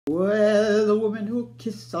Well, the woman who'll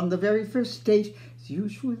kiss on the very first date is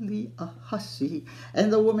usually a hussy,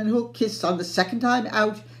 and the woman who'll kiss on the second time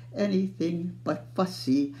out, anything but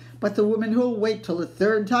fussy. But the woman who'll wait till the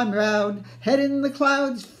third time round, head in the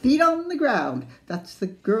clouds, feet on the ground, that's the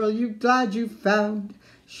girl you're glad you found.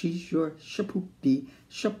 She's your Shipoopi,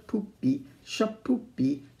 Shipoopi,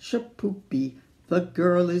 Shipoopi, Shipoopi. The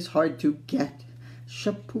girl is hard to get.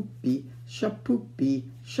 Shipoopi, Shipoopi,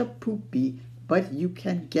 Shipoopi, but you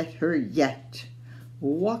can get her yet.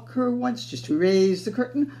 Walk her once just to raise the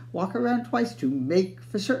curtain, walk around twice to make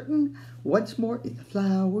for certain. Once more in the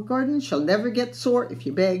flower garden, she'll never get sore if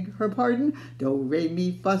you beg her pardon. Do, re,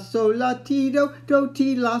 mi, fa, sol, la, ti, do,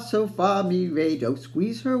 ti, la, so, fa, mi, re, do.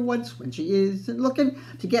 Squeeze her once when she isn't looking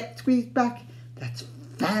to get squeezed back. That's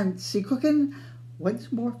fancy cooking. Once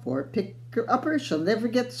more for pick her upper, she'll never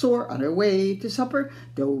get sore on her way to supper.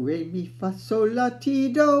 Do, re, mi, fa, sol, la,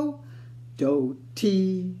 ti, do,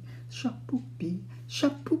 ti. Shipoopi,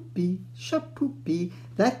 Shipoopi, Shipoopi,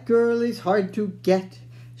 that girl is hard to get.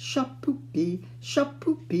 Shipoopi,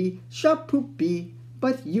 Shipoopi, Shipoopi,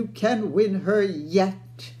 but you can win her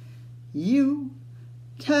yet. You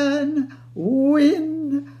can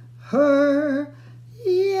win her